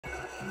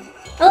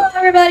Hello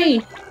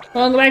everybody!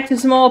 Welcome back to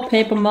some more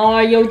Paper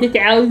Mario the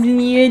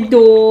Thousand Year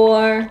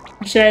Door.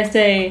 Or should I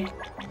say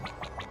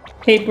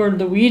Paper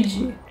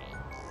Luigi?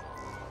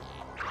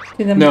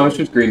 No, it's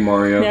just Green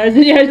Mario.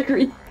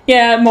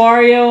 Yeah,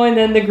 Mario and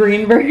then the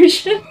green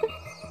version.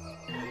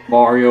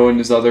 Mario and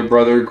his other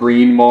brother,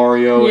 Green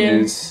Mario,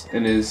 Yeah.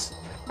 and his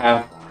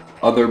half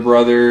other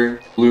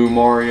brother, Blue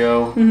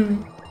Mario.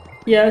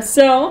 Yeah,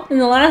 so in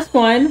the last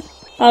one,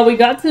 we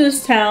got to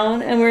this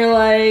town and we were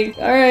like,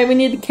 alright, we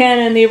need the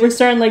cannon. They were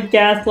starting to like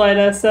gaslight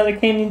us that the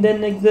cannon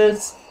didn't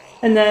exist.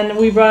 And then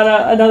we brought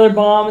out another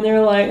bomb and they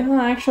were like, oh,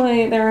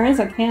 actually, there is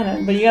a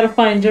cannon, but you gotta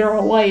find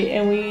General White.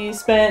 And we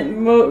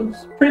spent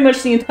pretty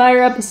much the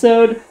entire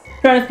episode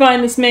trying to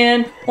find this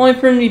man, only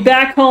for him to be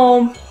back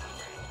home.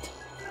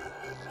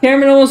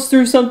 Cameron almost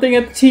threw something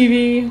at the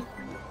TV.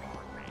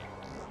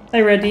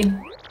 Hey, ready?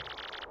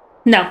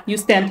 No, you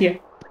stand here.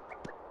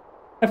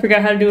 I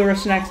forgot how to do a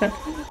Russian accent.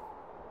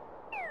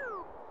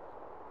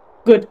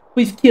 Good,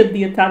 we've killed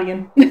the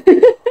Italian.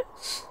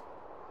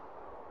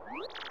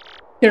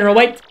 General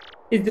White,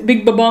 is the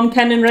big bomb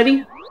cannon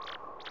ready?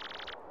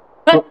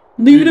 Huh?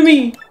 Leave it to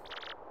me.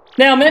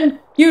 Now, men,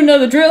 you know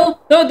the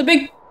drill. Throw the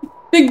big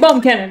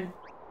bomb cannon.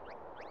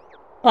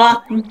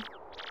 Ah.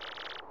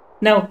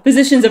 No,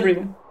 positions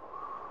everyone.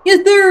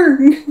 Yes, sir.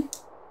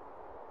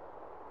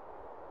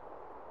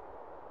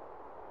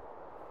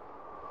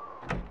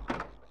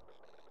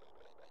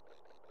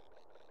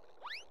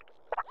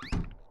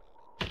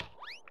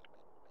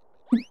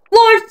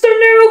 Launch the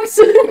nukes!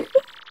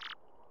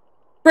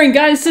 Bring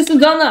guidance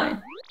systems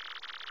online.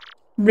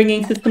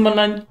 Bringing system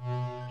online.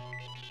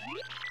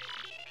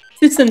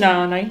 System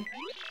online.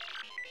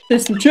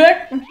 System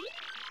check.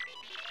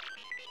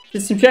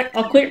 System check.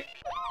 All clear.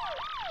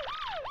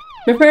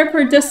 Prepare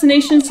for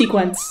destination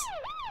sequence.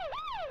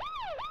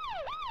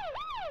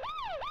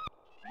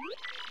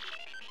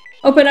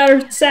 Open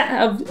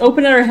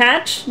outer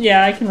hatch.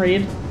 Yeah, I can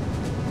read.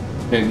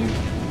 Can you?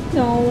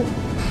 No.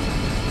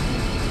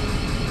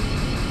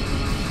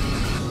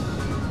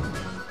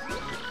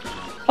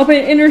 Open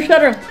inner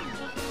shutter.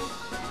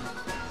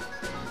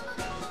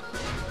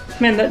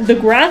 Man, the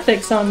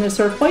graphics on this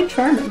are quite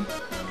charming.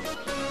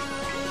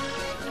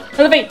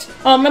 Elevate!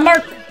 On my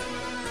mark!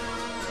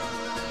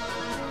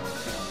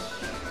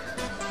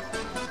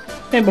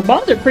 Man, but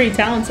bombs are pretty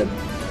talented.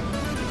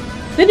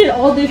 They did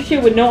all this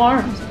shit with no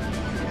arms.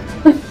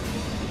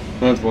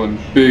 That's one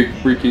big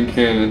freaking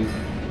cannon.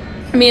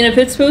 I mean, if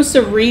it's supposed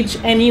to reach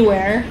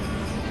anywhere...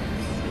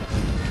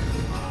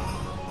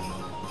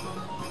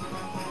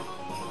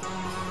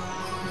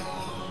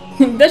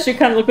 that should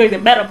kind of look like the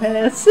battle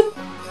pass.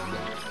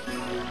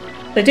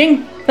 The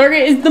thing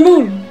target is the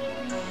moon.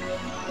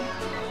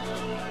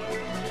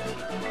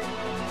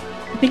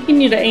 I think you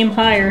need to aim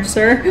higher,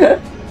 sir.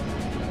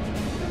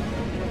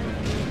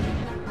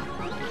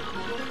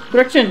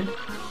 Direction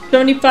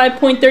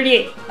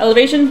 75.38.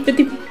 Elevation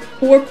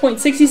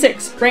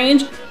 54.66.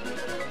 Range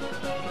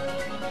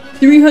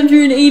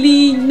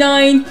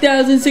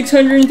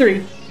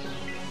 389,603.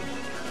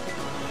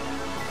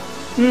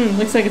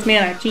 Looks like it's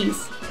mana.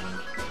 Jeez.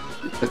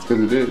 That's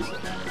because it is.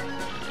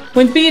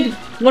 Wind speed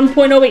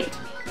 1.08.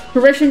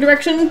 Progression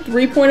direction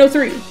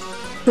 3.03.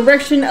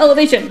 Progression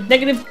elevation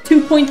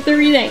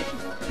 -2.39.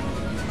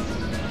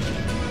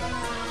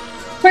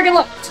 Target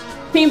locked.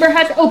 Chamber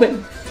hatch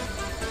open.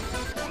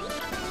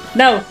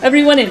 Now,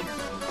 everyone in.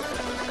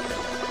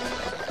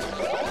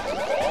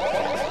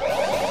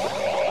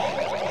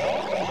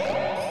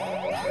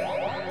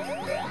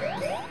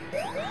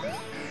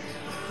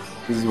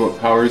 This is what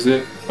powers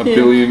it. A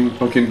billion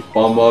fucking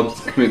bomb mobs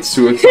commit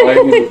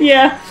suicide.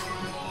 Yeah.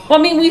 Well,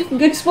 I mean, we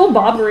explode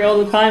Bobbery all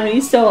the time and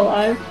he's still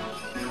alive.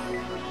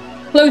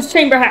 Close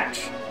chamber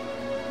hatch.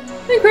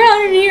 The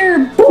ground in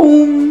here.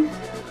 Boom.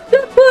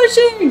 Stop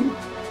pushing.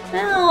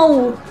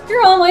 Ow.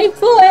 You're on my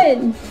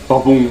foot.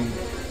 Ba-boom.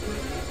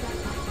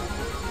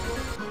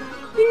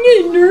 I'm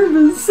getting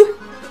nervous.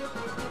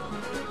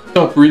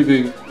 Stop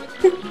breathing.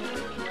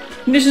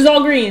 Conditions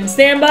all green.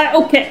 Stand by.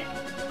 Okay.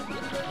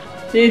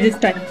 This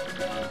time.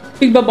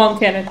 Big bomb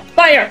cannon.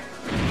 Fire!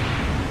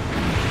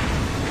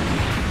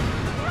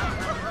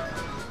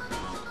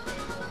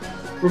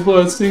 We're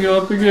blasting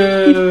up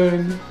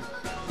again.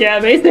 Yeah,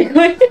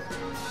 basically.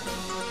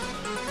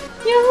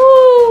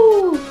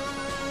 Yahoo!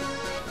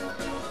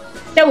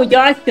 That was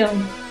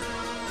awesome.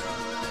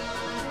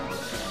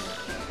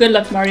 Good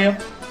luck, Mario.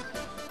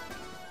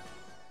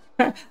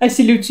 I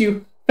salute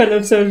you,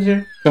 fellow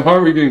soldier. So how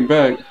are we getting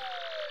back?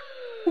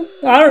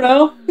 I don't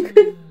know.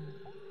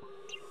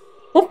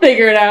 We'll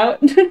figure it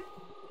out.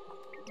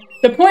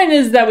 The point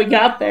is that we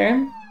got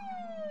there.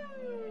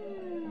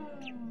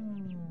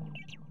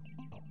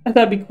 I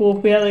thought it'd be cool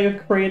if we had like a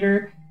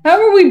crater. How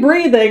are we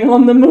breathing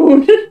on the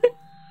moon?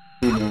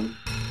 Who knows?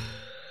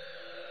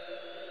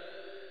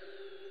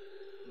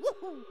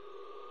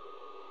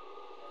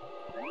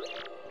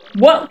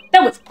 Whoa,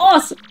 that was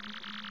awesome!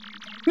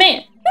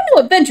 Man, I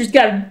know Adventure's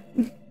gotta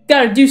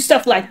do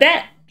stuff like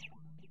that.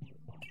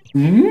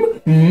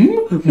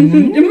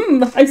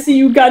 I see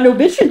you got no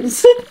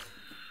visions.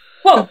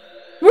 Whoa,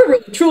 We're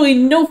really truly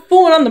no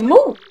fooling on the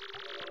moon.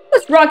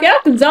 Let's rock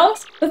out,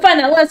 Gonzalez. Let's find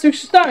that last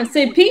extra star and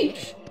save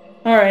Peach.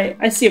 Alright,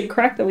 I see a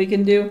crack that we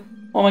can do.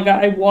 Oh my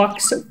god, I walk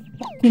so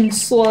fucking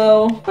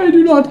slow. I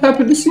do not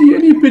happen to see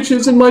any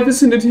bitches in my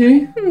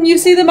vicinity. You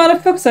see the amount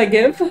of fucks I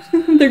give.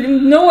 They're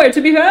nowhere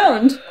to be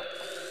found.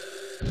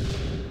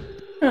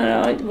 I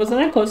don't know,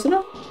 wasn't I close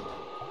enough?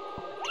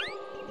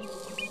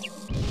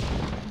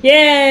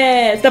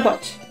 Yeah,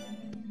 stopwatch.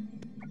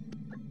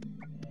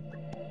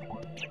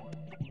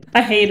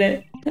 I hate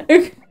it.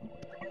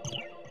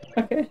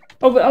 Okay.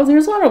 Oh, but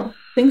there's a lot of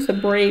things to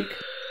break.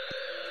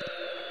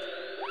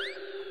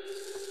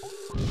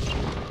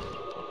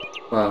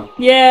 Wow.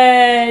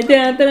 Yay! I'm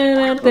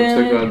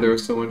so glad there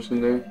was so much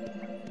in there.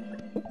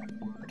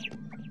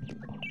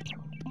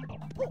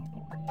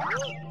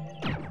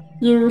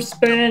 You're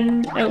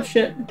spin. Oh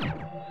shit.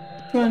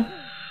 Come on.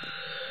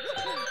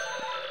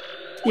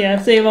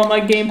 Yeah, save all my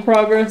game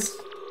progress.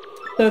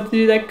 So I have to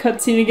do that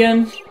cutscene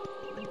again.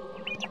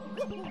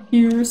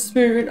 Your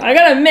spirit. I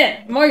gotta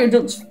admit, Mario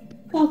jumps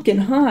fucking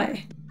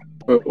high.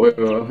 Wait,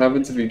 what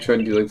happens if you try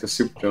to do like the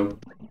super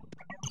jump?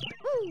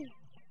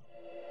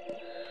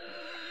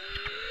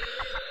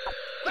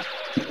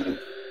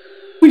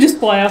 We just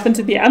fly off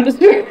into the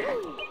atmosphere.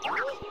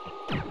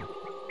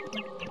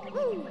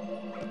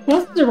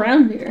 What's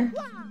around here?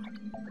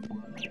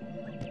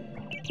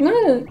 I'm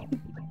gonna...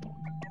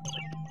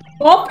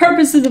 For all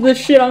purposes of this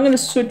shit, I'm gonna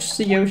switch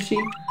to Yoshi.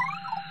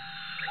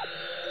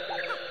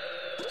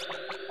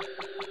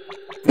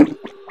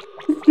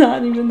 It's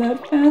not even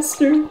that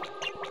faster.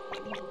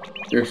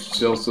 You're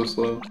still so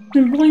slow.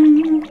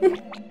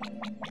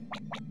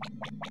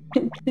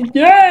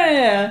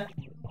 Yeah!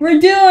 We're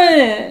doing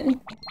it!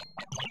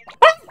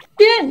 Ah,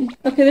 shit!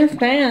 Okay, they're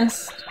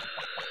fast.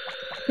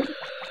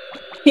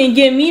 Can't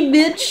get me,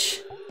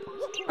 bitch!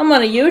 I'm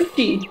on a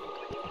Yoshi.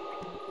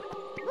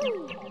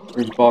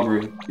 Where's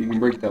Bobbery? You can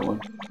break that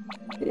one.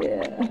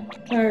 Yeah.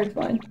 Alright,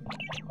 fine.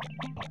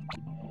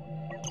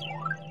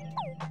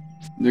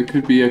 There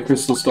could be a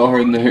crystal star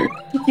in there.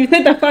 You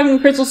think that fucking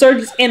crystal star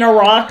is in a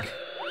rock?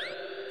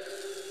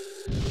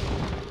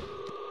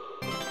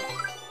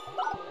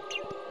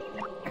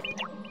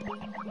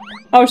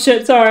 Oh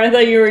shit, sorry, I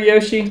thought you were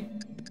Yoshi.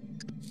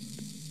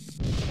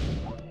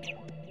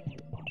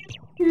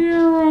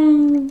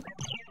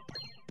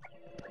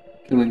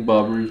 Killing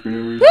Bobbery for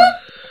no reason.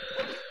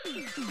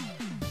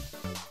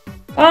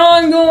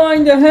 I'm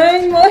going to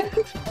hang my...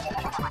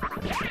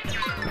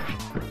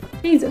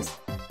 Jesus.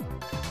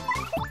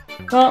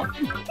 Well, I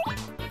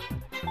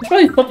should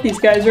probably flip these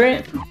guys,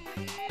 right?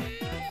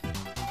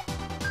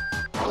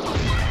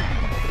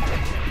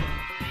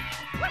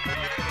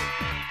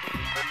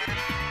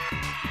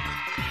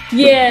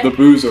 Yeah. The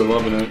boos are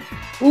loving it.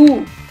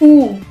 Ooh,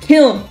 ooh,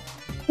 kill him.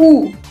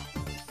 Ooh.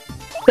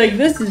 It's like,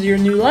 this is your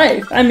new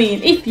life. I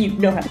mean, if you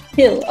know how to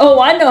kill.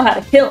 Oh, I know how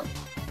to kill.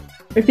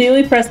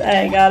 Repeatedly press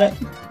A, got it.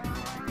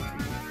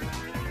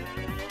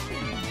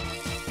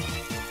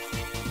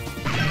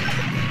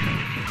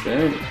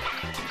 Dang.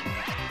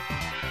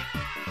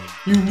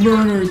 You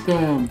murdered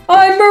them!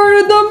 I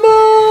murdered the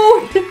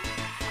moon!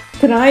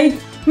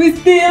 Tonight, we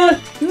steal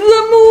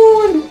the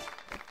moon!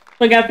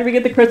 Like, after we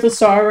get the crystal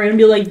star, we're gonna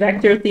be like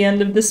Vector at the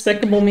end of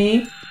Despicable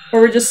Me,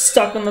 where we're just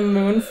stuck on the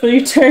moon for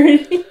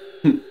eternity.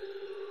 You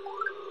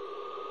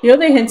know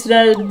they hinted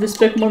at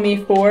Despicable Me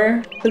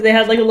 4? Because they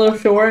had like a little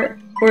short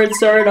where it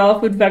started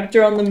off with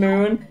Vector on the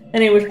moon,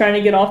 and he was trying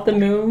to get off the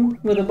moon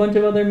with a bunch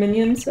of other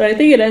minions. So I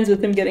think it ends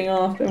with him getting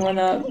off and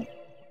whatnot.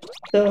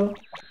 So,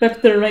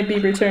 Vector might be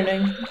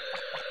returning.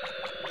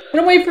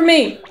 Don't wait for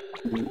me!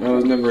 I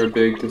was never a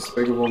big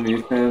Despicable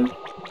Me fan.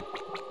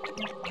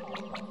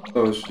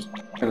 That was just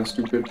kind of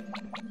stupid.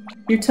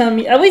 You're telling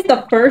me, at least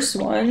the first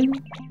one.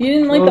 You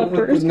didn't like the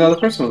first one? No,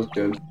 the first one was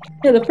good.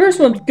 Yeah, the first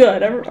one's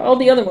good. All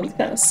the other ones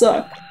kind of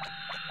suck.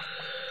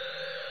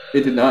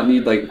 It did not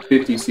need like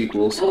 50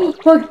 sequels.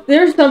 Look,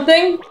 there's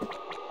something!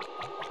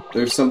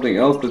 There's something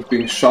else that's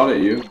being shot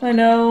at you. I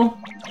know.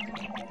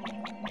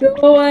 Go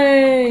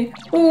away!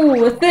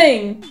 Ooh, a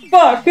thing!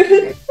 Fuck!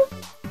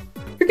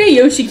 Forget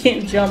Yoshi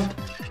can't jump.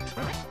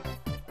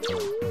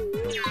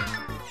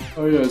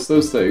 Oh yeah, it's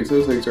those things.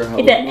 Those things are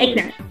hella It's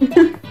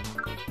ignorant.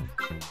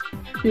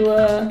 You,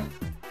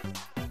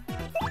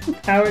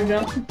 power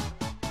jump.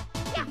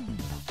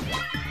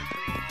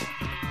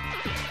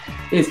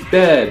 It's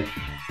dead!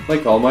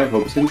 Like all my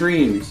hopes and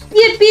dreams.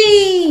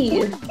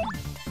 Yippee!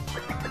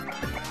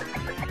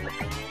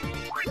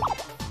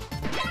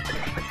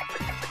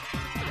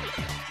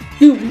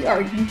 Dude, we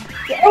are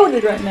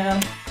goated right now.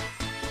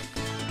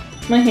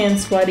 My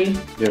hand's sweaty.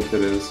 Yep, it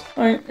is.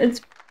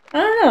 It's, I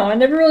don't know, I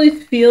never really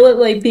feel it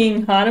like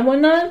being hot and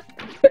whatnot.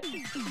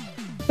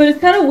 But it's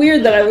kind of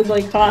weird that I was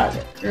like hot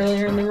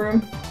earlier in the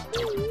room.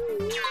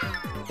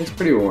 It's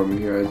pretty warm in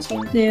here, I'd say.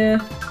 Yeah.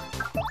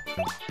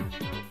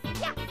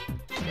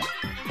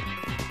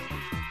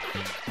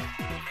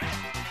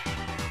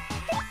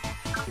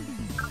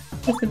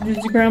 That's the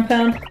Digi ground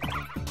pound.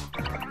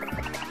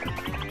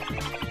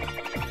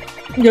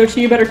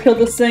 Yoshi, you better kill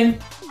this thing.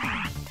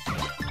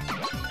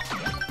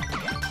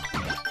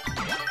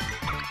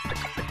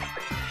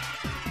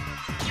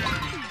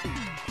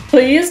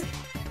 Please?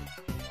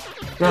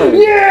 Nice.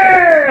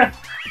 Yeah!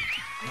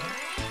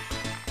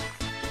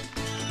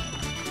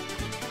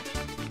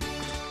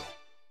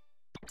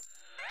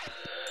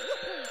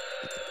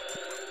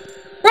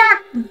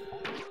 Ah!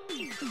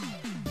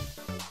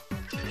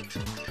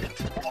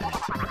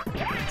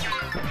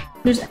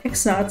 There's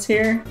X-Knots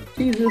here.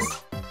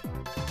 Jesus.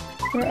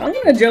 I'm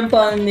gonna jump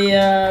on the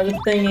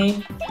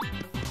thingy.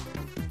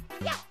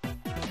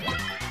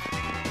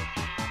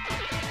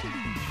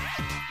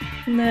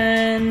 And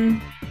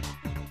then...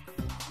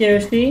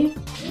 Yoshi.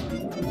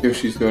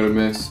 Yoshi's gonna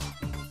miss.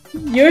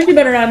 Yoshi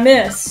better not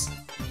miss.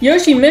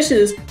 Yoshi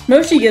misses.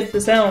 Moshi gets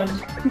the sound.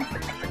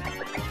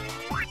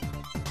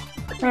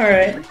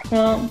 Alright,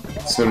 well...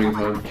 Sonic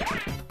Hub.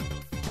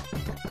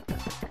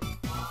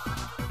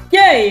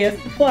 Yay! A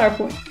flower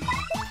point.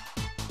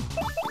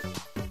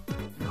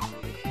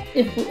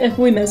 If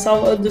we miss,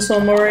 I'll just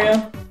on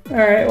Mario.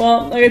 Alright,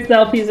 well, I guess the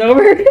LP's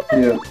over.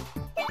 Yeah.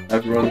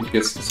 Everyone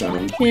gets the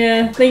sound.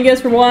 Yeah, thank you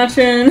guys for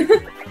watching.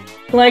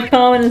 Like,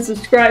 comment, and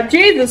subscribe.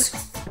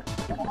 Jesus!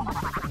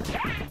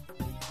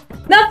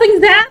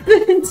 Nothing's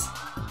happened!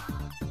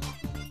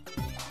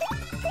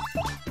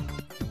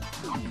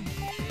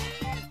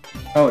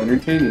 How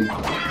entertaining.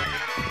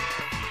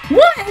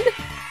 One!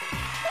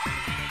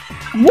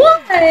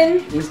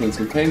 One! Isn't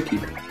so tanky?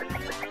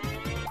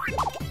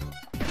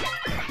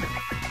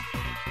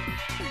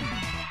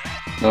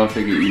 No, I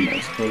figure you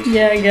might suppose.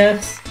 Yeah, I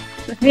guess.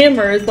 The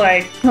hammer is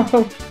like,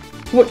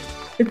 what?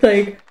 It's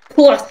like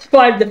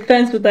 +5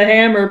 defense with the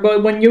hammer,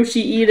 but when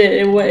Yoshi eat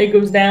it, it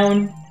goes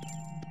down.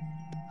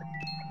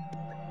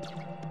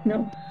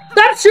 No.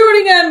 Stop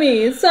shooting at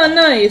me! It's not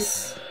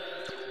nice!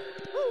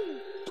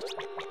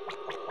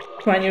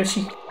 Come on,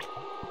 Yoshi.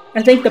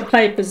 I think the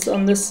pipe is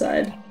on this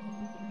side.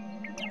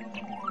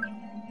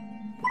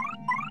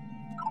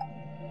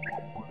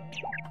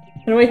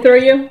 Can we throw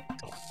you?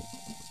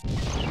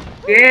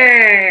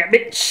 Yeah,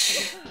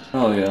 bitch!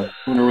 Oh yeah.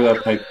 Wonder where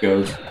that pipe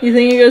goes. You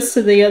think it goes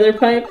to the other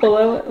pipe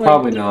below it? Like,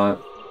 Probably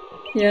not.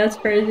 yeah, that's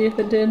crazy if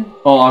it did.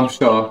 Oh, I'm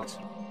shocked.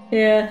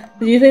 Yeah.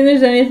 Do you think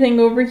there's anything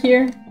over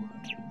here?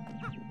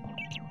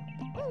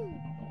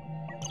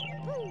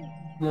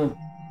 No.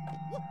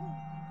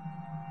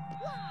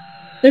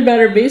 There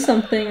better be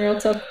something or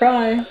else I'll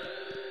cry.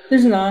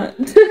 There's not.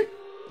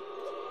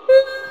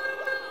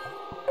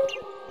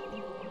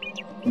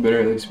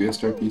 Better at least be a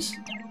star piece.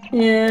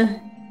 Yeah.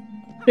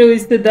 I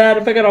always did that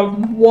if I gotta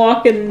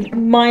walk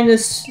in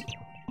minus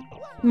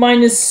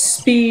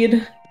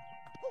speed.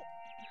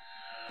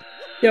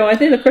 Yo, I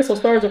think the crystal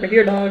star's over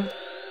here, dog.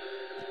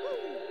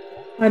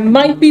 I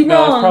might be No,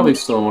 wrong. it's probably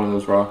still on one of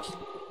those rocks.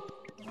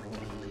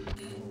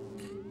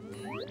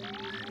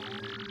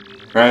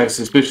 Right,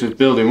 suspicious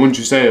building, wouldn't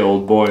you say,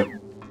 old boy?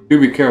 You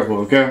be careful,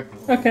 okay?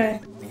 Okay.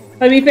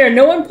 To be fair,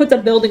 no one puts a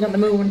building on the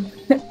moon.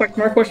 Question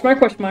mark, question mark,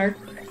 question mark.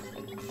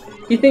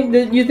 You think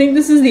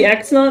this is the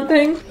X-Knot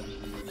thing?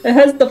 It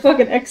has the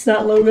fucking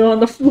X-Knot logo on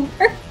the floor.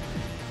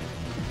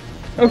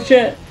 Oh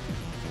shit.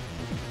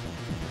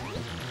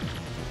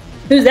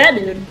 Who's that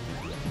dude?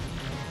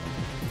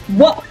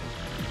 What?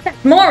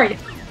 That's Mario!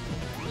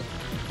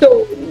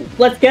 So,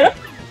 let's get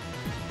him?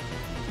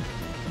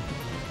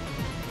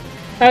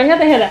 I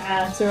had to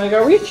ask. They're like,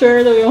 are we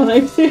sure that we want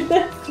to do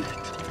this?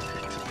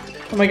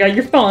 Oh my god,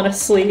 you're falling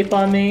asleep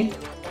on me.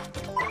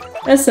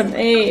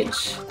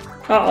 SMH.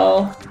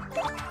 Uh-oh.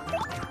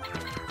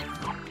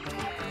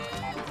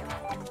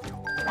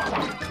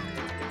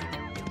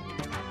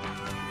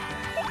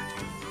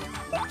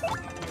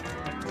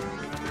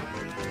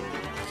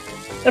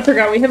 I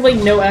forgot, we have like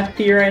no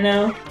FP right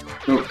now.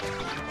 Nope.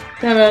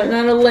 Not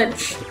a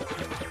lich.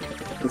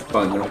 It's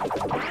fun though.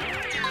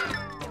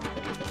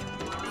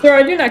 Sir,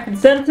 I do not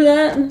consent to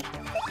that.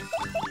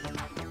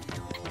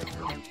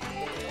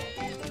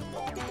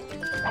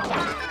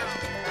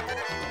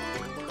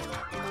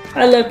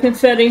 I love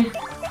confetti.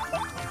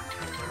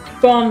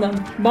 Bomb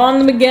them. Bomb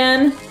them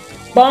again.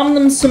 Bomb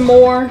them some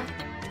more.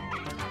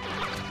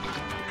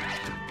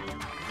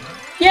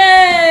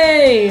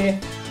 Yay!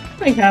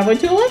 We're halfway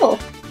to a level.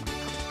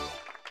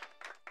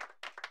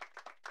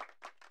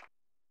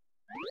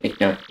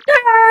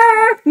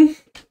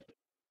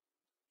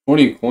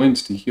 20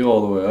 coins to heal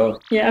all the way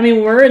up. Yeah, I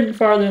mean, we're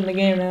farther in the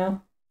game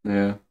now.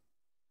 Yeah.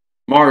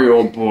 Mario,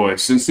 old boy,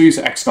 since these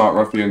X-Knot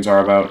ruffians are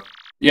about...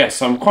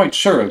 Yes, I'm quite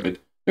sure of it.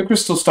 The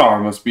Crystal Star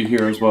must be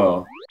here as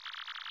well.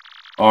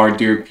 Our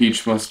dear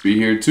Peach must be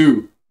here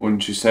too,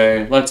 wouldn't you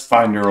say? Let's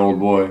find her, old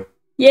boy.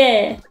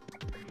 Yeah.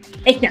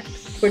 X-Knot.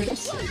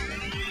 Gorgeous.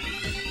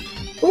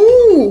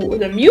 Ooh,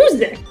 the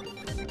music.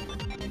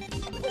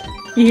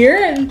 You hear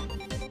it?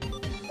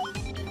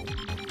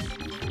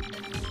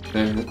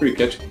 Yeah, that's pretty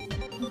catchy.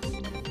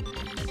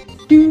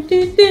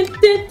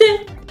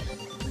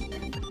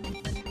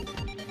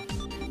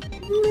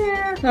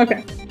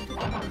 Okay.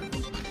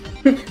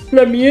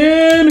 Let me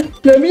in!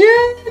 Let me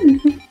in!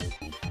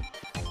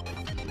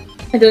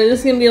 I feel like this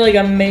is gonna be like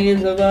a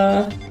maze of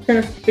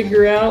trying to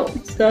figure out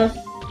stuff.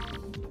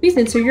 Please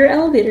insert your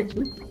elevator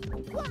key.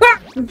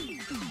 Ah!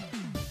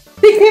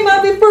 They came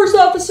at me first,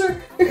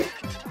 officer!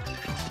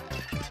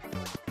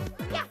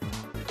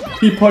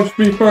 He punched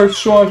me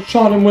first, so I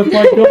shot him with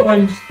my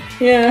gun.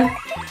 Yeah.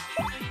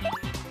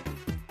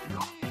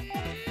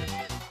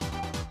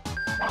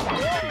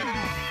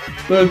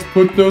 Let's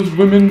put those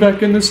women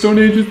back in the Stone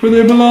Ages where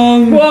they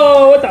belong.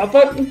 Whoa, what the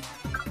fuck?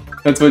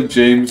 That's what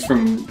James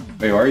from...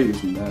 Wait, why are you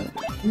using that?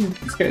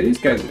 These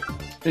guys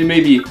they may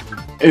be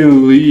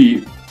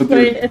elite, but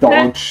they're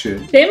dog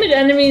shit. Damage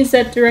enemies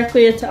that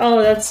directly attack...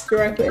 Oh, that's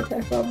directly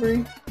attack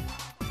robbery.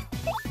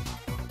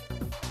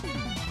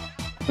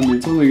 I mean,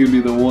 it's only gonna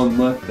be the one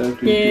left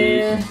after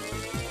Yeah.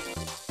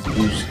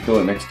 you just kill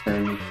it next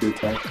turn with 2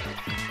 attacks.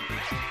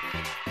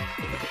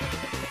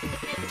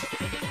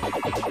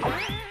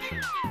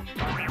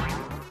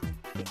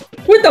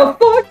 What the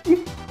fuck?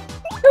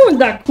 That was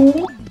not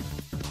cool.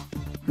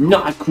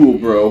 Not cool,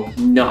 bro.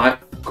 Not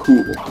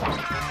cool.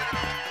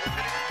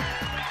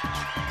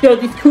 Yo,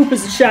 these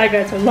Koopas and Shy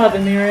Guys are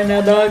loving me right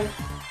now, dog.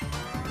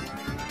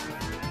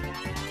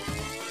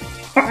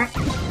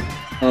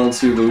 I don't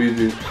see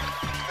Luigi.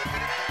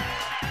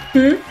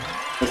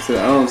 That's it.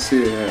 I don't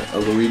see a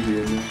Luigi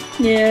in there.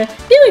 Yeah,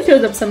 he only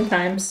shows up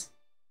sometimes.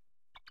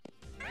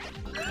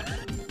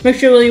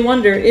 Makes you really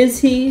wonder, is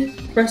he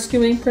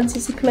rescuing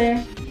Princess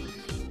Eclair?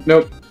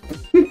 Nope.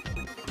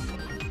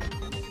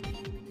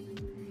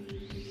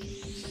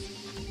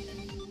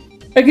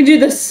 I can do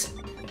this!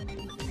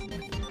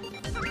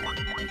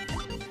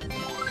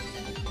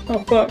 Oh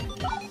fuck.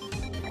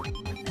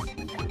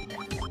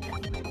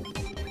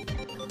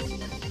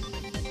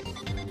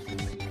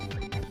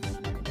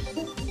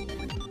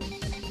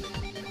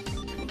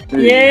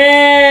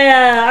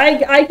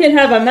 Yeah! I can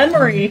have a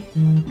memory!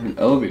 An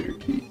elevator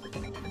key.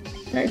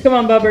 Alright, come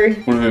on,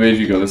 Bubbery. What if it made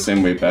you go the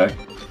same way back?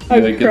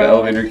 You like get the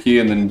elevator key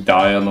and then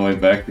die on the way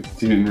back because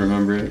you didn't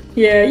remember it.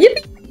 Yeah,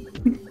 yippee!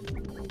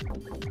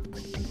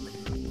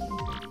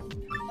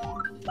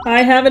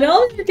 I have an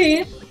elevator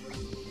key!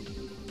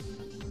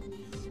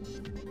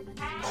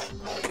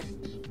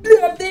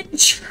 Yeah,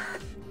 bitch!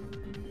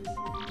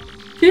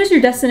 Choose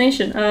your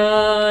destination.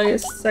 I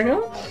guess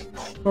second one?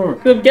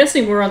 Oh. I'm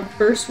guessing we're on the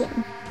first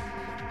one.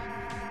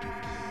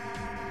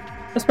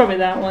 That's probably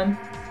that one.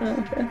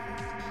 Oh, okay.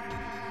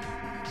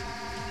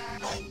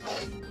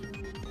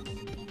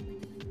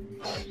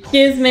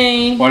 Excuse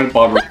me. Why did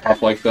Bob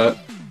pop like that?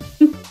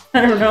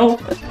 I don't know.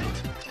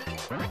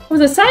 I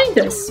was a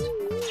scientist.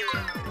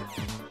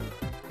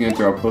 He's gonna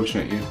throw a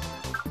potion at you.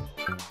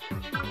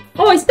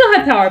 Oh, I still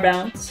have power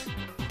bounce.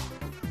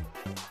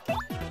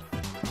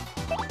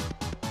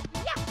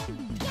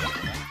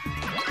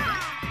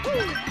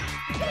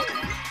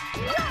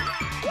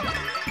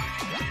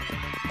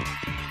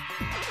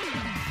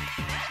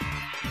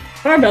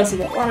 Power bounce is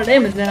a lot of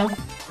damage now.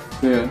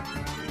 Yeah.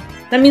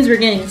 That means we're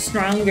getting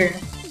stronger.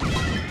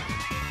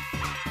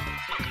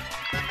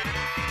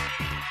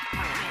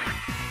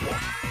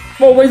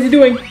 Whoa, what is he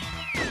doing?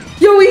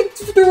 Yo, he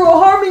threw a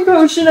harming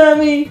potion at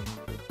me!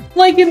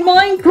 Like in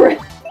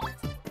Minecraft!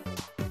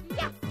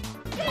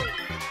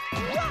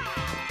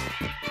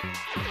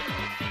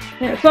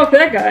 Yeah, fuck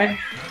that guy.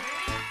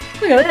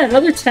 Look at that,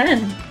 another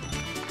 10.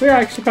 We're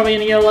actually probably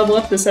gonna get a level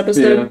up this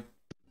episode. Yeah.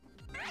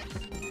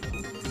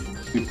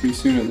 Be pretty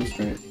soon at this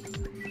rate.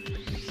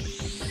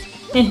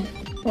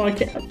 Oh, I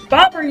can't.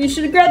 Bopper, you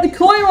should have grabbed the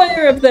coin while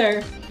you're up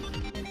there!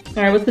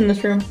 Alright, what's in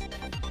this room?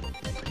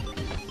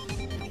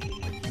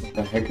 What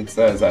the heck is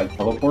that? Is that a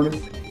teleporter?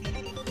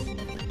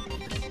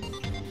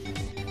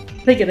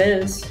 I think it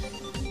is.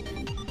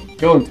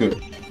 Go into it.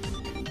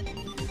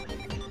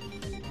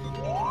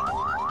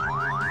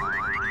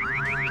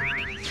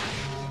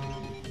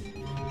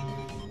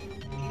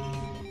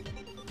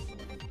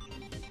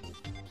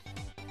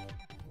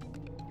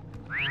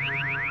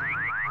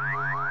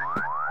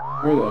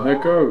 Where the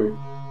heck are we?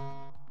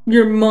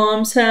 Your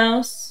mom's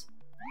house?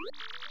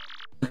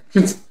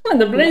 What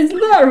the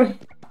blazes are we?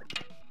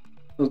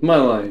 That's my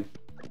line.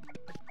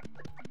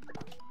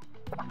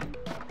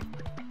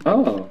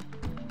 Oh.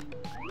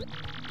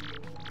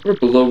 We're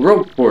below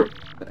Rogueport.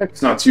 The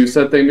X-Nauts used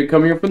that thing to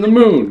come here from the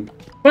moon.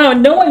 Wow,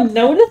 no one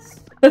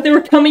noticed that they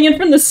were coming in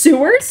from the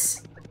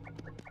sewers?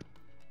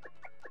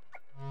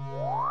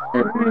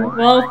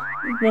 Well,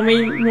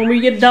 when we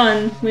get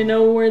done, we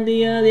know where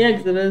the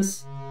exit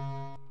is.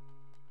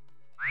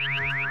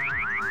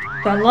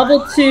 So on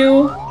level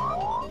 2,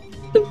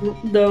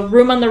 the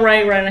room on the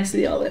right next to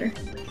the elevator.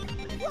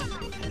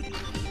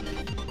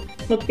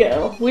 Let's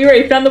go. We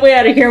already found the way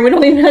out of here and we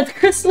don't even have the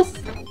crystals.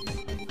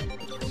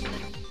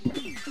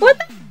 What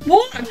the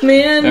fuck,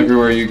 man?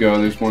 Everywhere you go,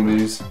 there's one of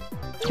these.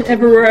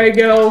 Everywhere I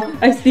go,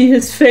 I see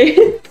his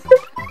face.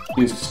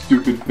 His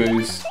stupid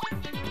face.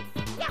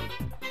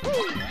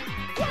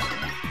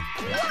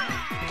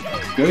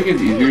 I feel like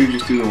it's easier to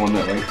just do the one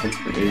that like hits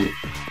for 8.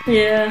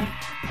 Yeah.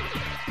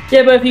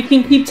 Yeah, but if you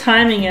can keep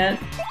timing it,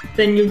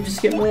 then you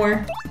just get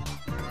more.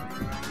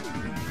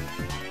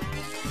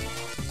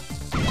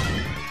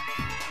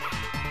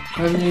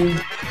 I mean...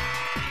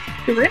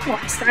 You're really more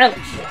stylish.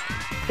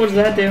 What does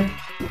that do?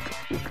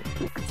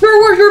 Sir,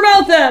 where's your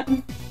mouth at?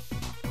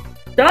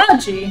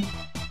 Dodgy.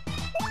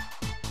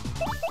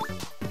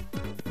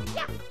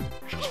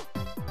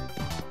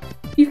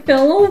 He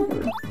fell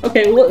over.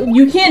 Okay, well,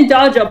 you can't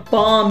dodge a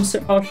bomb,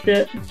 so- oh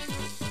shit.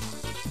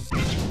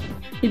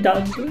 He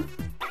dodged it.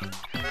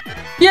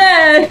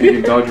 Yay! You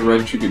can dodge a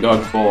wrench, you can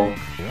dodge a ball.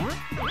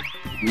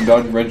 You can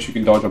dodge a wrench, you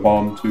can dodge a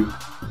bomb too.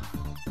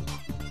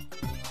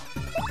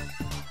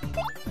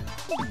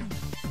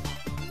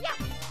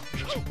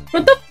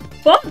 What the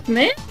fuck,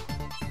 man?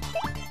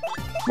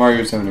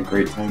 Mario's having a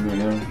great time right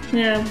now.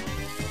 Yeah.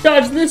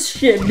 Dodge this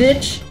shit,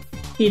 bitch!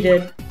 He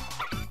did.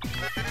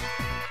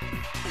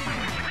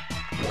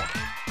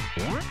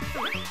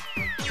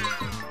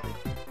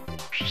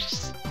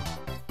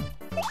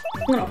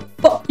 I'm gonna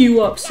fuck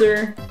you up,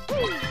 sir.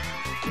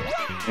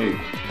 Hey,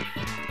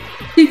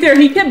 To be fair,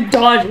 he kept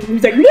dodging. He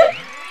was like, what?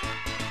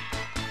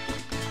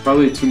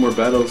 probably 2 more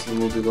battles and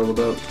we'll be leveled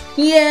up.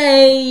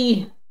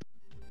 Yay!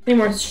 Any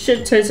more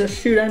shit tries to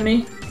shoot at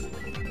me.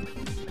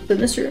 It's in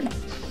this room.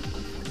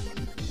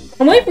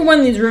 I'm waiting for one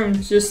of these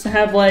rooms just to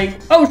have like,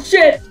 oh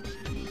shit!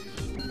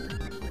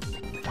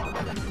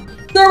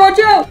 Sir, watch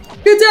out!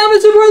 Get down,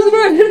 Mr.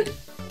 President!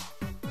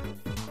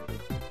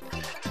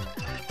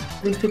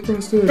 Mr.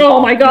 President.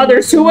 Oh my god,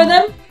 there's 2 of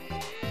them?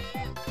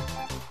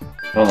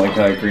 I don't like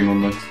how that green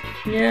one looks.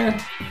 Yeah.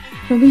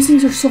 No, these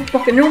things are so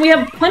fucking. No, we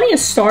have plenty of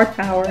star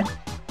power.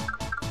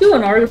 Do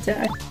an art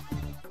attack.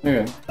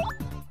 Okay.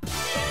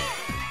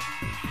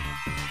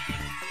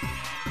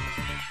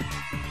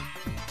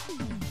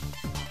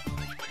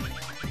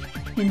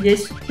 And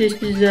this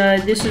is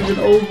an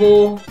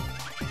oval,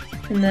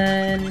 and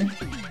then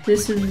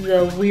this is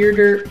a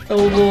weirder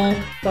oval.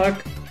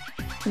 Fuck.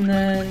 And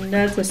then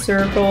that's a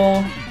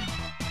circle.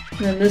 And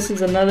then this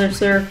is another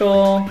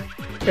circle.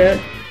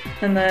 Shit.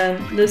 And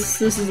then this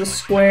is a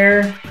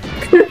square.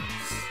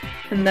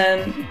 And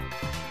then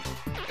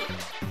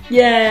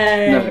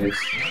yay! Nice.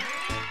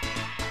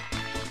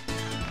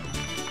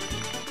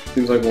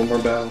 Seems like one more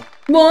battle.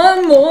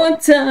 One more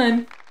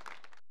time.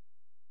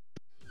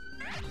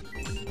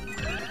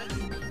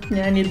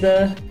 Yeah, I need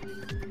the.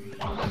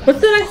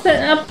 What's the next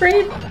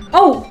upgrade?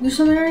 Oh, there's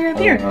something already up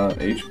here.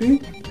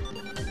 HP?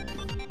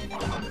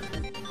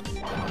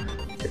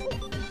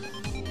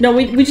 No,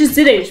 we just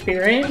did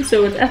HP, right?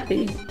 So it's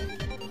FP.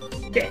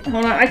 Okay,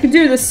 hold on. I could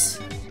do this.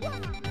 I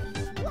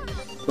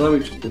thought we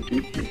just did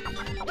PP.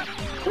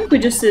 I think we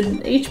just did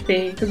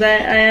HP because I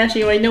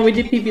actually wait. No, we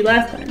did PP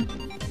last time,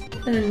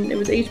 and it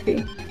was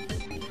HP.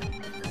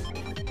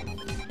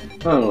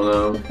 I don't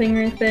know. The thing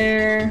right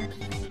there.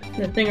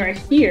 The thing right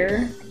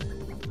here.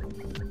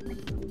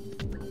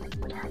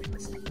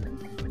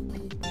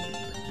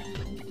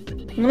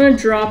 I'm gonna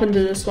drop into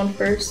this one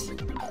first.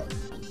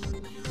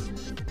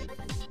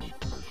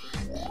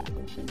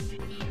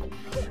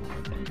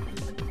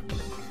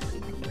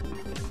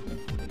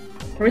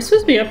 Are we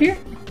supposed to be up here?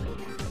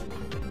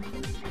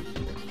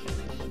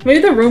 Maybe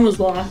the room was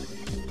locked.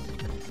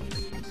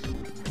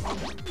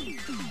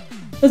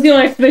 That's the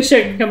only explanation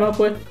I can come up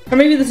with. Or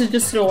maybe this is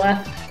just to the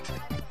left.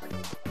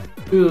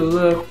 To the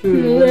left, To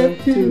the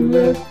left, to the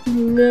left, to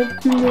the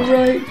left, to the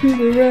right, to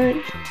the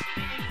right.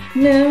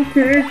 Now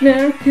kick,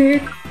 now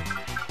kick.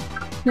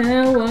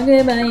 Now walk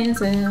it by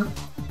yourself.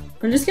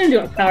 I'm just gonna do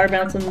a power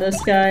bounce on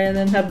this guy and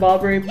then have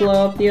Bobbery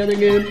blow up the other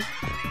dude.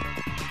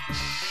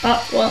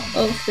 Oh, well,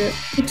 oh shit.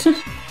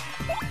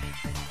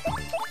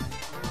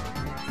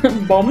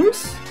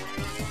 Bombs?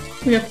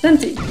 We have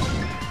plenty.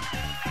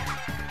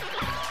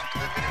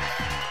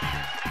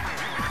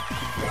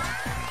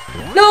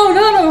 No,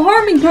 not a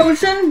harming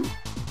potion!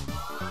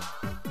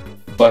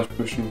 Flash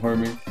push and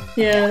harming.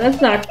 Yeah,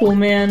 that's not cool,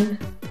 man.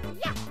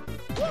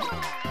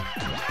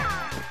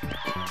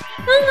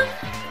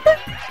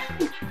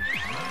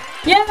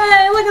 Yay!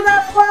 Look at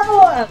that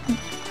level up!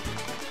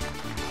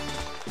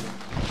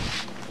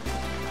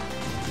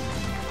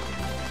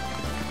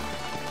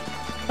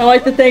 I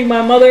like to thank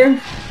my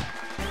mother.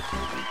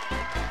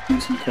 Do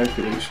some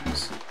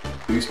calculations.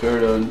 We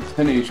start on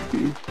 10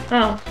 HP.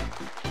 Oh.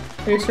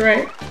 You're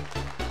right.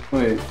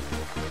 Wait.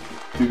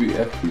 Do we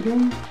FP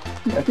then?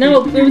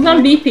 No, it was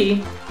on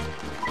BP.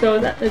 So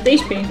it's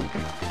HP.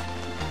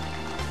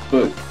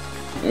 But,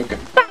 okay.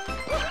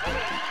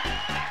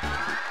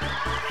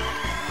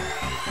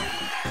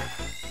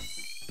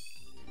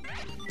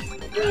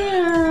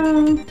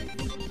 Yeah.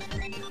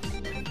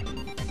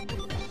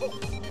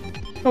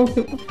 Oh,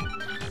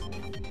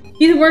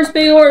 he's the worst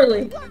big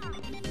orderly.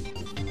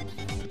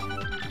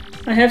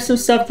 I have some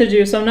stuff to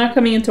do, so I'm not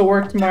coming into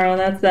work tomorrow, and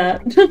that's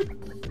that.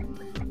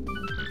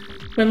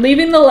 When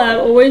leaving the lab,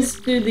 always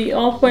do the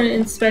all-point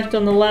inspect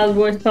on the loud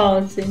voice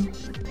policy.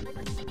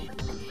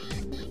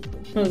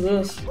 What is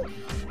this?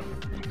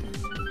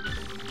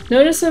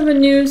 Notice of a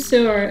new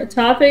sewer. A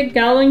topic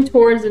galloping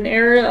towards an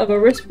area of a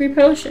risk-free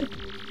potion.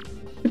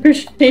 The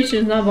participation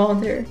is not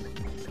voluntary.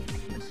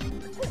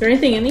 Is there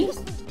anything in these?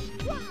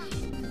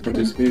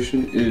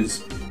 Participation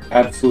is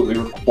absolutely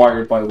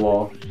required by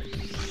law.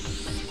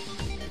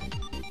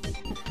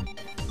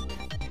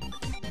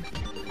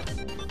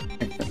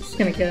 I'm just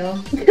gonna go.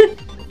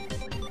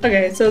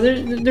 Okay, so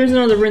there's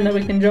another room that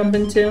we can jump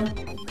into.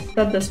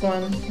 Not this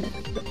one.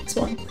 This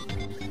one.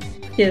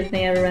 Excuse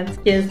me, everyone.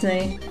 Excuse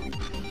me.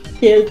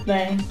 Excuse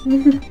me.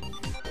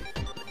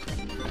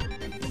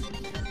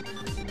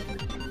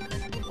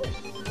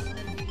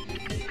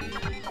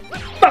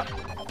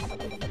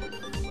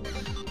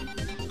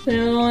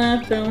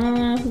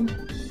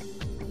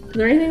 Is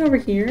there anything over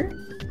here?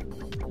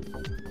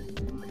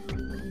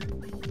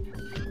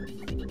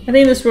 I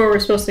think this is where we're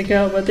supposed to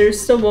go, but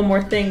there's still one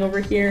more thing over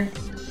here.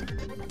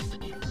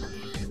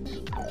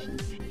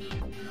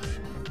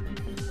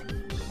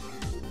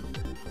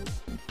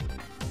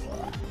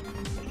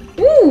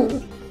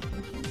 Ooh!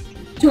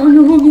 Don't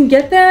know who can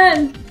get that?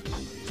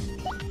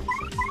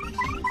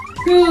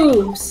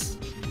 Oops.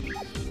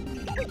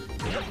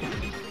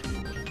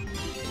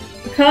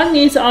 The cog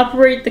needs to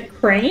operate the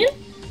crane?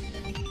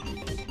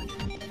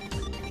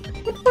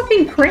 What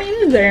fucking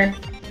crane is there?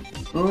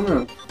 I don't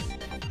know.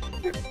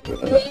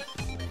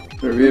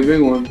 Better be a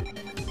big one.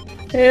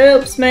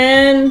 Oops,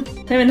 man.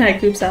 I haven't had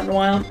Coops out in a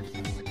while.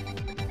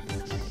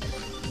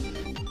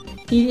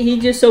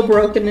 He's just so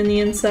broken in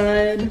the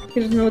inside. He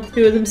doesn't know what to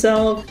do with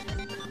himself.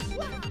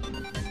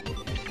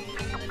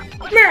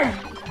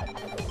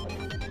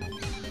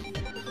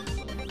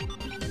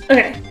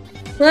 Okay.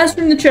 Last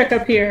room to check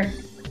up here.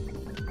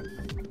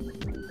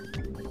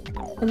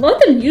 I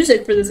love the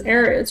music for this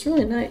area. It's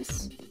really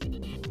nice.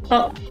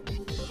 Oh.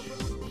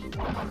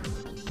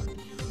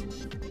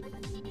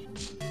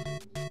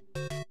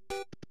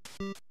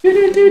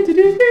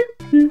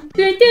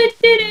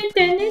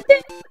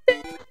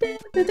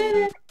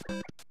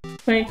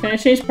 Wait, can I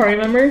change party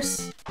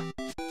members?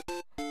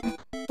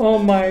 Oh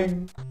my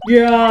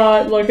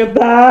god, look at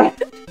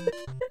that!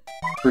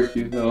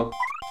 Freaky though.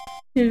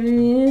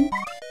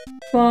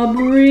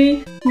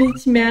 Bobbery,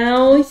 Mickey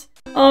Mouse.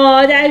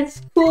 Oh, that's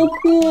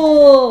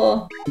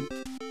cool.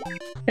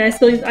 Can I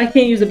still use— I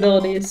can't use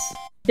abilities.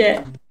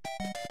 Shit.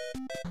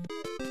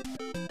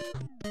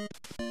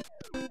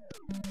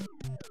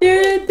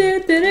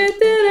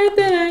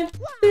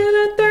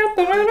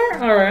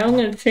 Alright, I'm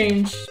gonna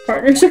change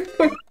partners.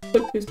 Put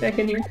who's back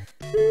in here.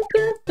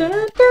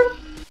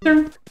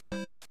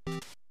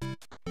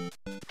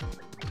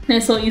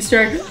 Nice little Easter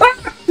egg.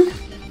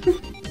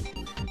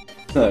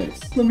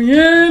 Nice. Let me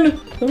in!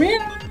 Let me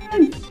in!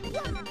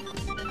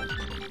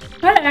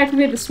 How to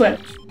activate the switch?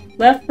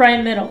 Left,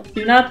 right, middle.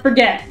 Do not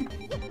forget.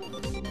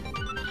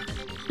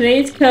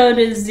 Today's code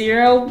is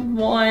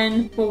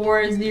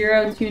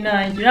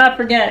 014029. Do not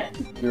forget.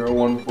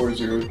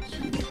 014029.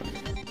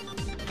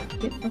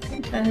 Okay,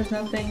 that has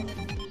nothing.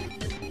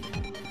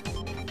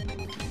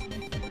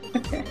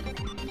 Okay.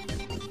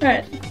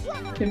 Alright.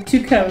 We have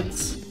 2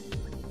 codes.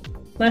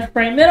 Left,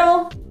 right,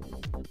 middle.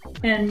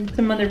 And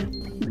some other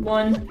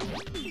one.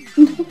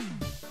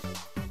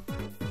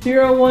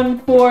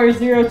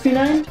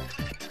 014029.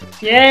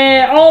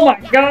 Yeah! Oh my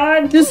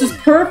god! This is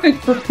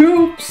perfect for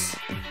Coops!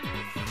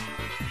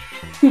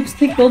 Coops,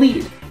 take the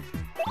lead.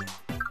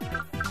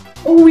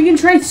 Oh, we can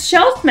try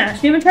Shell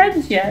Smash! We haven't tried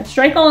this yet.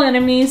 Strike all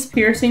enemies,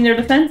 piercing their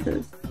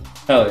defenses.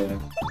 Hell yeah.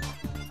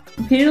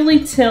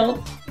 Repeatedly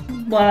tilt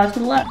while to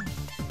the left.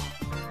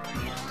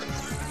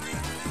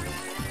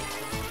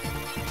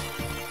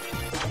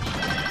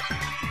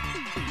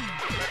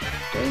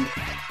 Okay.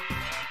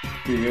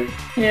 Pretty good.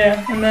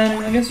 Yeah, and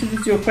then I guess we'll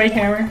just do a Quake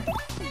Hammer.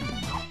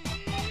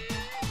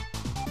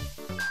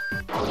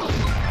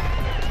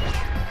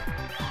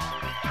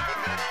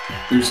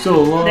 You're still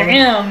alive.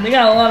 Damn, they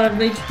got a lot of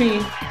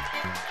HP.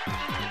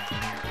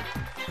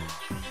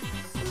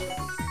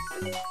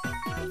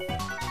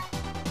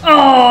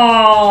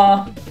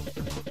 Oh!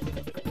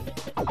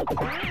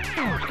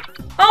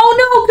 Oh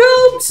no,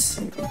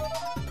 Coops!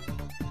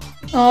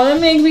 Oh,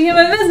 that makes me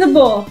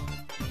invisible.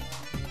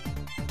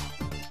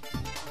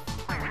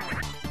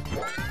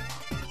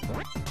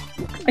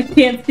 I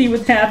can't see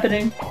what's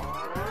happening.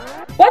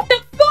 What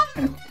the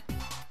fuck?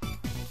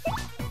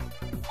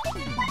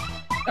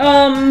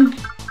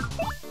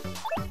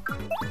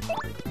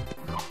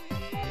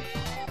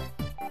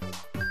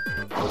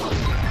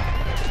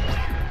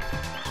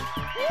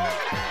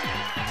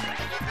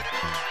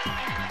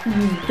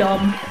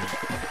 Dumb.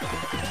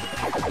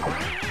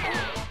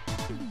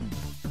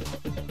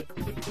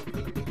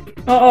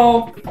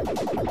 Uh-oh.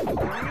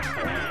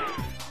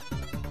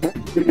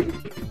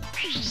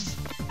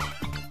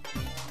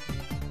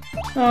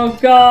 Oh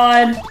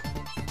god.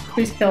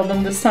 Please kill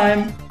them this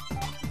time.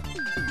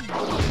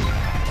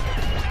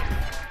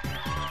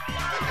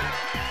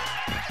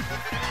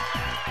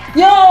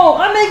 Yo!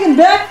 I'm making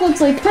backflips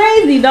like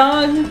crazy,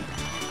 dog!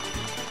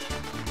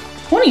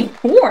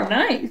 24,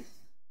 nice!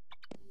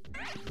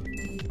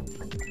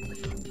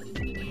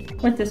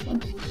 What's this one?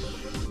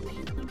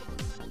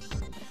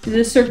 Is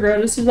this Sir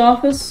Grotus'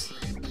 office?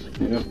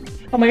 Yep.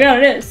 Oh my god,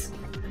 it is!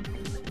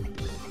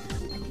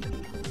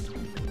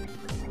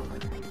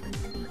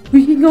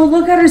 We can go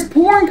look at his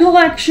porn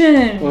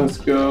collection! Let's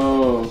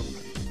go.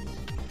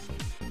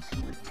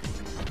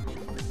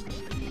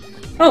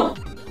 Oh!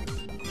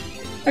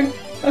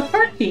 A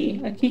card key.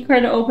 A key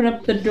card to open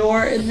up the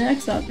door in the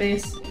Exot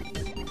base.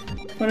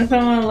 What if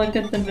I want to look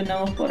at the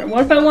vanilla folder?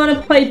 What if I want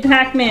to play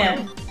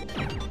Pac-Man?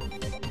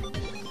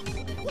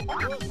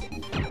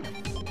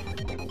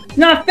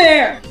 Not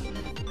fair!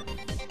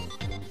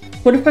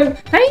 What if how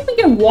do you even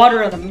get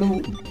water on the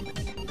moon?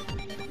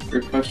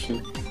 Good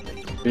question.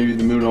 Maybe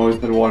the moon always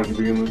had water to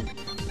begin with.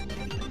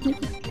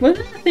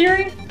 Wasn't that the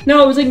theory?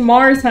 No, it was like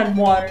Mars had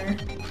water,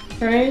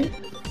 right?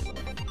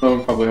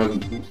 Someone probably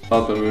hasn't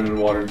thought the moon had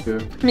water too.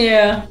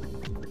 Yeah.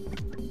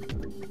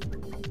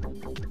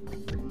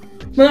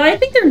 Well, I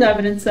think there's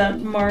evidence that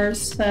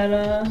Mars had,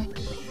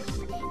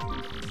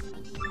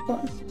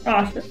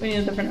 oh shit, we need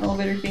a different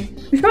elevator key.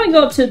 We should probably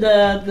go up to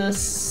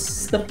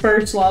the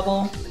first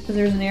level, because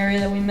there's an area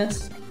that we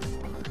missed.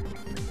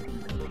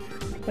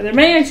 But there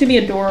may actually be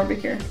a door over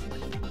here.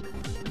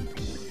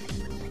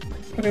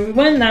 Okay, we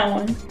went in that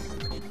one.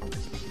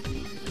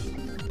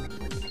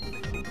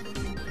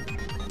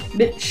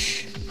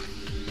 Bitch.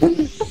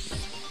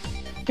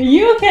 Are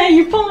you okay?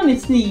 You're falling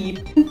asleep.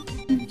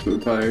 I'm so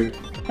tired.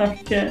 Oh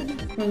shit.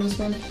 What is this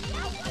one?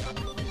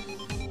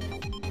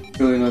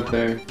 Really not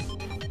there.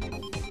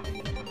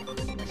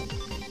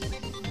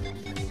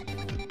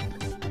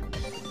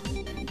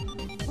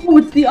 Oh,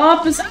 it's the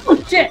opposite.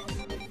 Oh shit!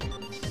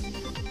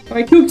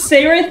 Alright, Coop,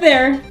 stay right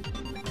there.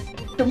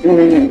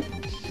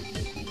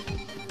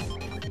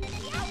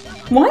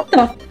 What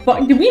the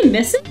fuck? Did we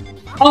miss it?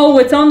 Oh,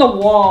 it's on the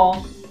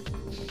wall.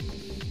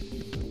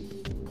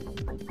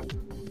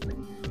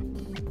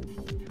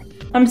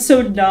 I'm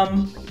so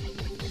dumb.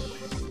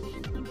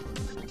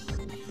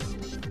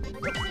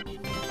 I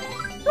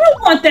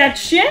don't want that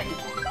shit!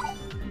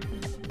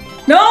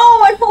 No,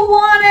 I don't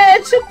want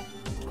it!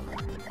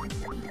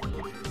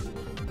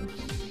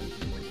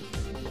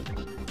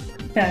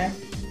 Okay.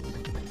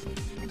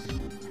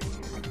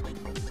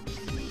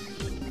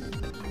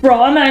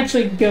 Bro, I'm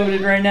actually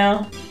goated right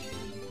now.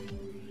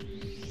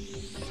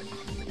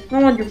 I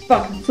don't want your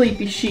fucking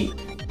sleepy sheep.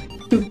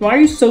 Dude, why are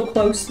you so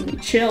close to me?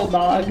 Chill,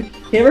 dog.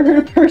 You ever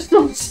heard of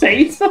personal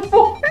space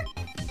before?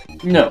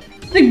 No.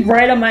 It's like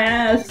right on my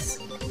ass.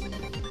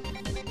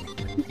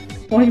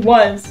 Well, he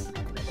was.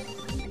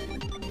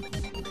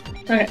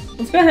 Okay,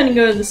 let's go ahead and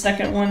go to the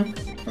second one.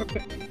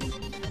 Okay.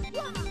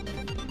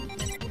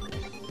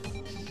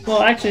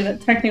 Well, actually,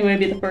 that technically would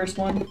be the first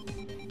one.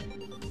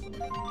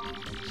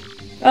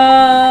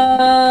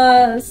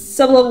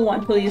 Sub-level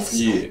 1, please.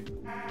 Yeah.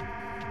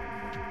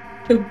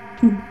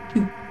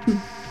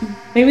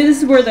 Maybe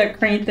this is where that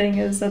crane thing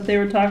is that they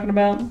were talking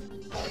about.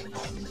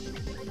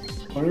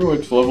 I wonder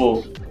which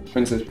level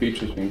Princess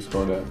Peach is being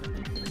stored at.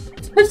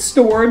 It's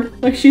stored,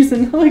 like she's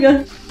in like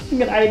an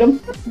item.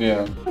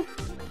 Yeah.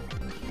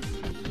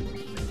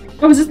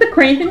 Oh, is this the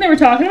crane thing they were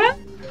talking about?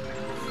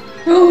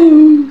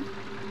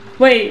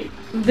 Wait,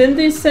 didn't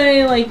they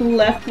say like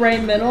left,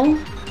 right, middle?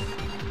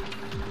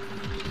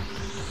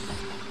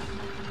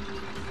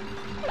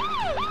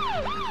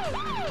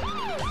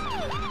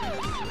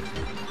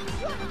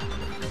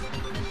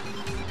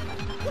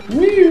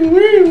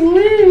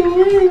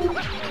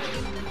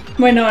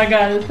 Wait, no, I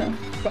got it.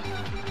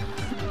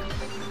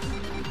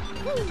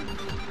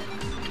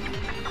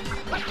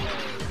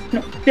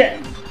 No, shit.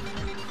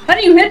 How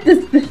do you hit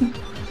this thing?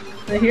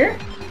 Right here?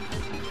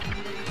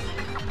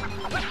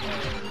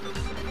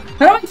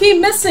 How do I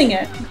keep missing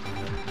it?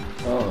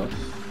 Oh.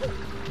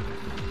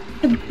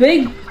 The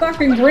big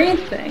fucking green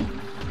thing.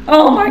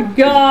 Oh my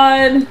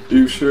god! Are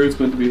you sure it's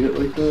meant to be hit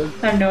like that?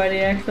 I have no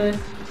idea, actually.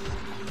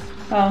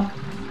 Oh.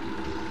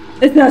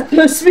 It's not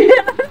supposed to be.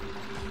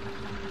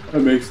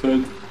 That makes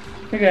sense.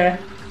 Okay.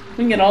 We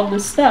can get all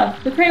this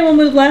stuff. The crane will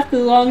move left as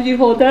long as you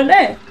hold down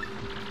A.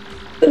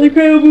 And the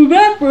crane will move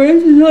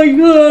backwards as long as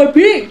you hold down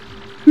B.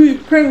 The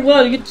crane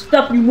will get the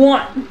stuff you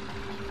want.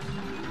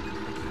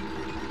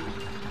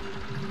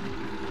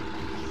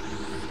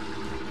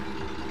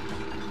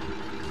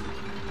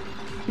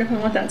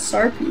 Definitely want that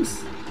star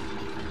piece.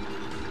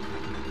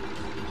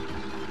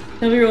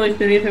 It'd be really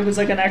funny if it was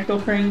like an actual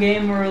crane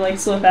game where we like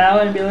slip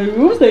out and be like,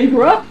 oops, they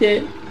dropped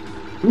it.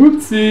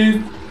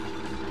 Whoopsies.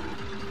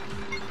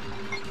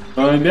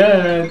 My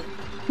bad.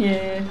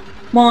 Yeah.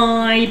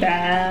 My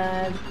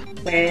bad.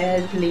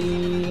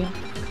 Badly.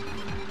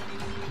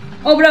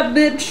 Open up,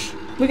 bitch.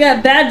 We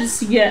got badges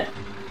to get.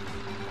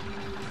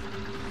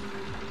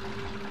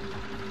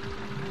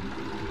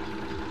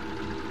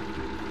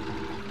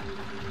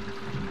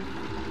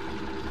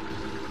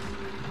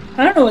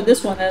 I don't know what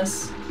this one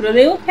is, but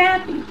they look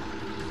happy.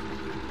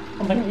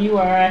 Oh my god, you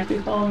are actually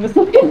following this.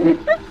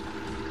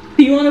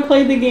 Do you want to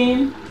play the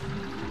game?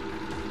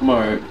 I'm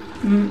alright.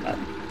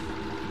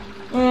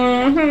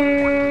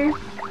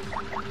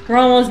 We're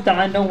almost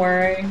done, don't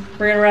worry.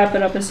 We're gonna wrap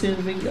it up as soon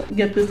as we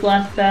get this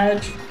last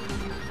badge.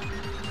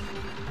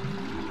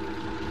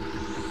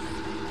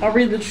 I'll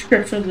read the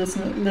description of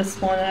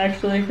this one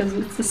actually, because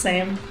it's the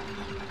same.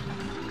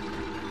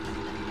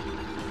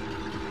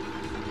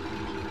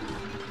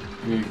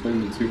 You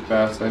cleaned it too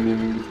fast, I didn't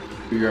even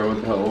figure out what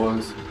the hell it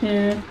was.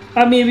 Yeah.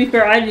 I mean, to be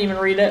fair, I didn't even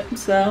read it,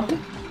 so.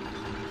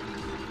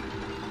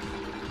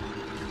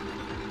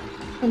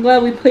 I'm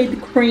glad we played the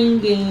crane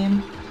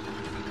game.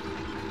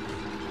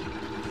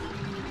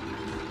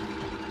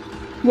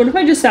 What if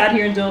I just sat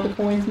here and did all the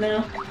coins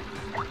now?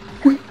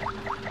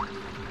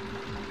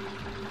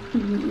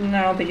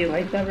 I don't think you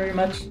like that very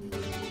much.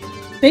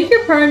 Make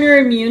your partner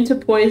immune to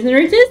poison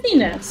or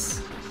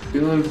dizziness.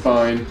 Feeling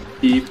fine.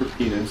 P for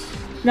penis.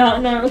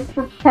 No, it's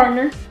for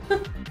partner.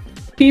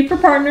 P for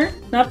partner,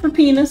 not for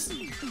penis.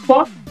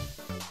 Fuck.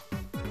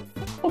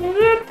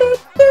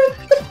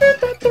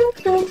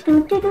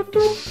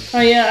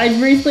 Oh yeah, I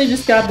recently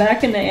just got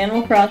back into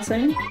Animal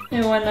Crossing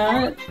and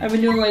whatnot. I've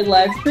been doing like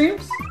live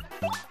streams,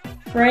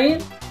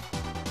 right?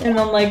 And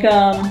then like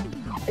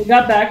I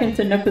got back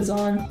into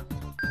Nookazon,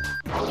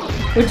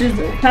 which is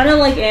kind of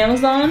like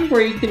Amazon,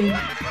 where you can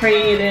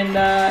trade and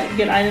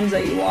get items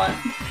that you want.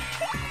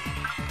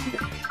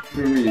 I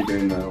remember you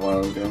doing that a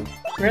while ago.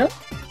 Really?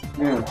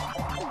 Yeah.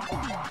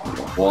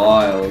 A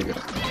while ago.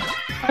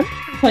 I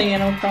remember playing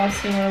Animal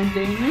Crossing when I was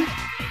dating you.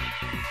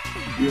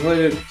 You played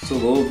it just a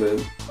little bit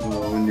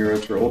when you were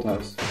at your old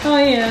house. Oh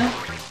yeah.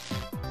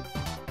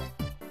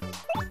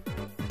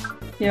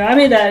 Yeah, I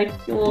made that a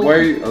little... Why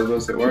are you, I was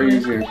gonna say, why are you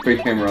using a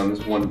quick camera on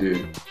this one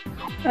dude?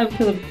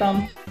 Because of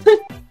thumb.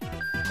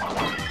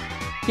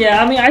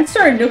 Yeah, I mean, I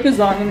started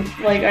Nookazon,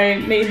 like, I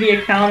made the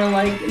account in,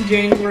 like,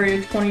 January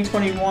of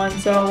 2021,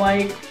 so,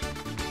 like,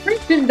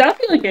 that'd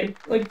be,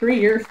 like 3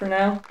 years from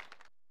now.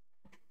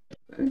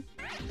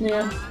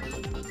 Yeah.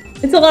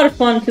 It's a lot of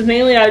fun, because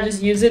mainly I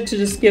just use it to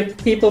just give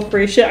people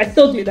free shit. I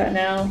still do that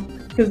now,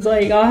 because,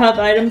 like, I'll have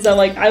items that,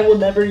 like, I will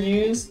never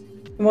use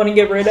and want to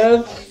get rid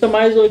of, so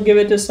might as well give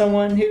it to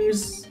someone who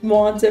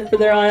wants it for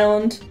their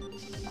island.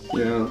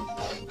 Yeah.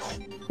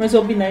 Might as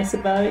well be nice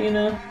about it, you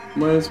know?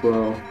 Might as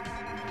well.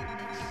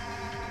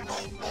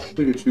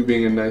 Look at you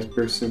being a nice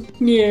person.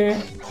 Yeah.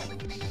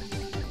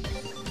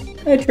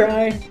 I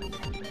try.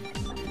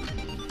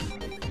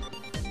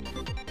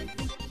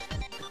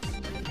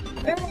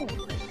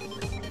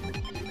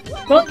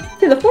 Well,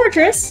 to the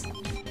fortress,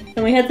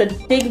 and we have to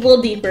dig a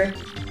little deeper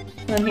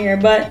on here,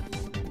 but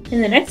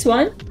in the next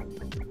one,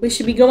 we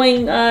should be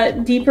going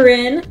deeper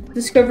in,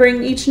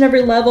 discovering each and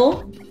every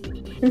level,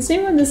 and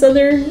seeing where this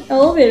other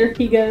elevator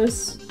key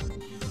goes.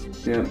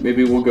 Yeah,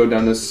 maybe we'll go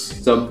down to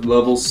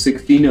sub-level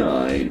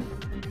 69.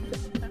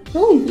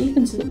 Oh, you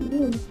can see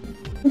the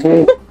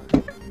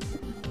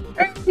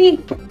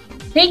Alright,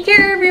 take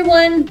care,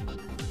 everyone.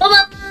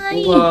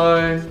 Bye-bye.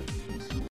 Bye.